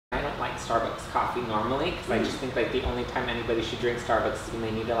Starbucks coffee normally, because I just think like the only time anybody should drink Starbucks is when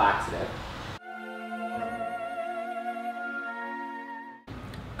they need a laxative.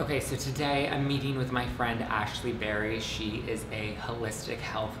 Okay, so today I'm meeting with my friend Ashley Berry. She is a holistic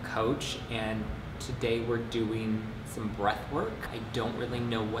health coach, and today we're doing some breath work. I don't really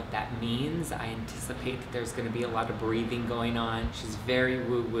know what that means. I anticipate that there's gonna be a lot of breathing going on. She's very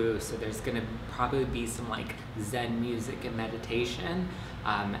woo-woo, so there's gonna probably be some like Zen music and meditation.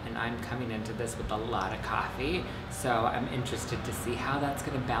 And I'm coming into this with a lot of coffee, so I'm interested to see how that's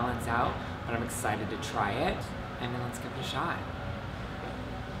gonna balance out, but I'm excited to try it, and then let's give it a shot.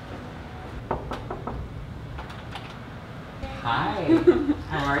 Hi,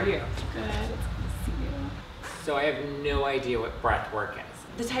 how are you? Good, it's good to see you. So I have no idea what breath work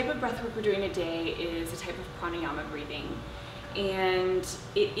is. The type of breath work we're doing today is a type of pranayama breathing. And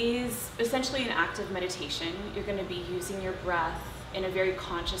it is essentially an active meditation. You're going to be using your breath in a very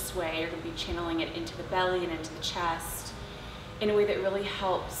conscious way. You're going to be channeling it into the belly and into the chest in a way that really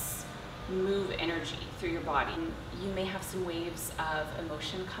helps move energy through your body. You may have some waves of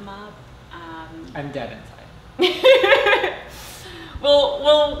emotion come up. I'm dead inside.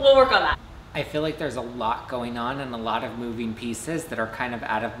 We'll work on that. I feel like there's a lot going on and a lot of moving pieces that are kind of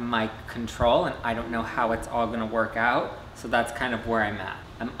out of my control, and I don't know how it's all gonna work out. So that's kind of where I'm at.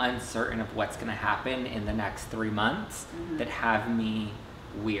 I'm uncertain of what's gonna happen in the next 3 months that have me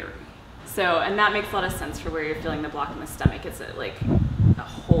weary. So, and that makes a lot of sense for where you're feeling the block in the stomach. It's like a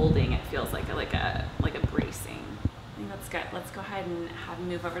holding. It feels like a bracing. I think that's good. Let's go ahead and have you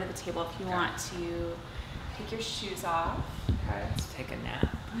move over to the table if you want to take your shoes off. Okay, let's take a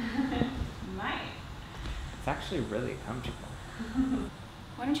nap. You might. It's actually really comfortable.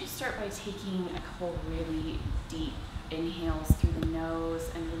 Why don't you start by taking a couple really deep inhales through the nose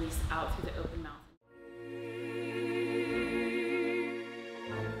and release out through the open mouth.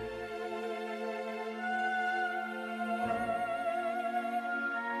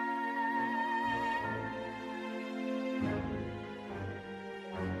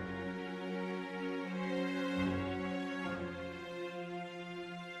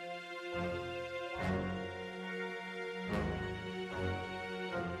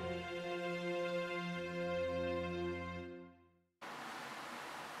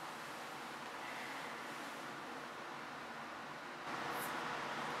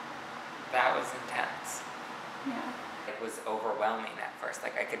 That was intense. Yeah. It was overwhelming at first.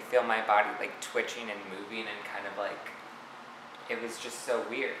 Like I could feel my body like twitching and moving and kind of like, it was just so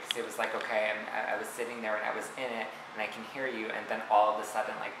weird. It was like, okay, I was sitting there and I was in it and I can hear you, and then all of a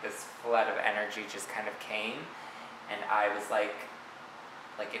sudden like this flood of energy just kind of came, and I was like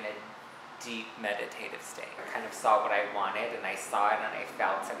in a deep meditative state. I kind of saw what I wanted, and I saw it and I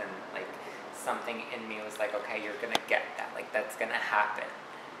felt it, and like something in me was like, okay, you're gonna get that, like that's gonna happen.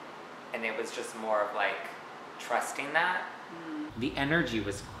 And it was just more of like trusting that. The energy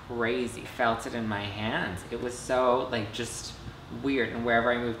was crazy. Felt it in my hands. It was so like just weird, and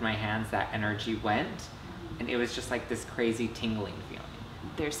wherever I moved my hands, that energy went, and it was just like this crazy tingling feeling.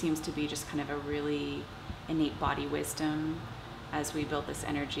 There seems to be just kind of a really innate body wisdom as we build this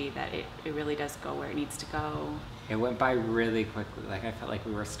energy that it really does go where it needs to go. It went by really quickly. Like I felt like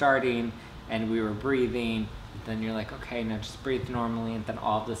we were starting and we were breathing. Then you're like, okay, now just breathe normally, and then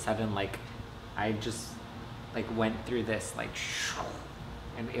all of a sudden, like, I just like went through this like,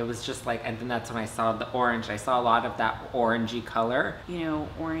 and it was just like, and then that's when I saw the orange. I saw a lot of that orangey color. You know,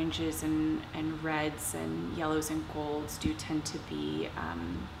 oranges and reds and yellows and golds do tend to be,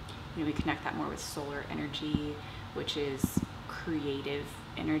 you know, we connect that more with solar energy, which is creative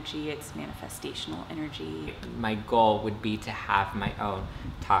energy, it's manifestational energy. My goal would be to have my own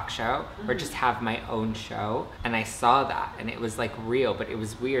talk show or just have my own show, and I saw that and it was like real, but it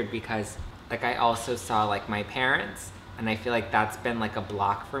was weird because like I also saw like my parents, and I feel like that's been like a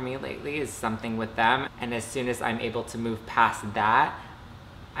block for me lately, is something with them, and as soon as I'm able to move past that,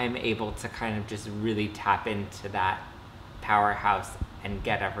 I'm able to kind of just really tap into that powerhouse and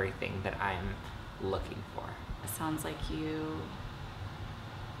get everything that I'm looking for. It sounds like you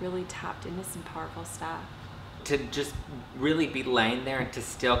really tapped into some powerful stuff. To just really be laying there and to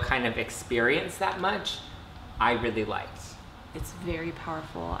still kind of experience that much, I really liked. It's very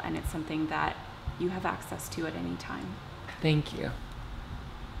powerful, and it's something that you have access to at any time. Thank you.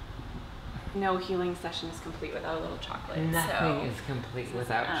 No healing session is complete without a little chocolate. Nothing is complete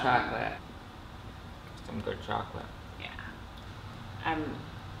without chocolate. Some good chocolate. Yeah.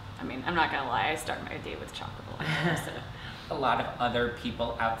 I mean, I'm not gonna lie, I start my day with chocolate bologna. So. A lot of other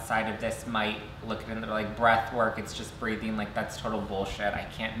people outside of this might look at it and they're like, breath work, it's just breathing, like that's total bullshit. I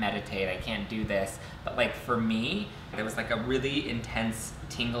can't meditate, I can't do this. But like for me, it was like a really intense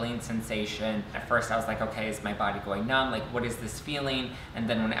tingling sensation. At first I was like, okay, is my body going numb? Like what is this feeling? And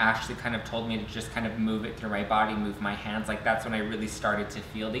then when Ashley kind of told me to just kind of move it through my body, move my hands, like that's when I really started to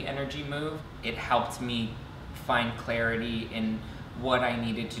feel the energy move. It helped me find clarity in what I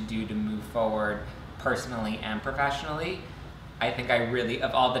needed to do to move forward personally and professionally. I think I really,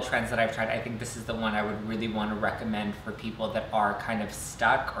 of all the trends that I've tried, I think this is the one I would really want to recommend for people that are kind of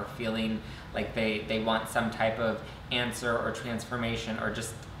stuck or feeling like they want some type of answer or transformation or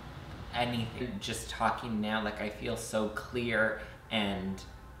just anything. Just talking now, like I feel so clear and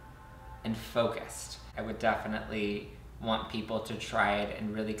focused. I would definitely want people to try it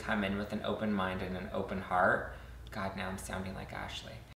and really come in with an open mind and an open heart. God, now I'm sounding like Ashley.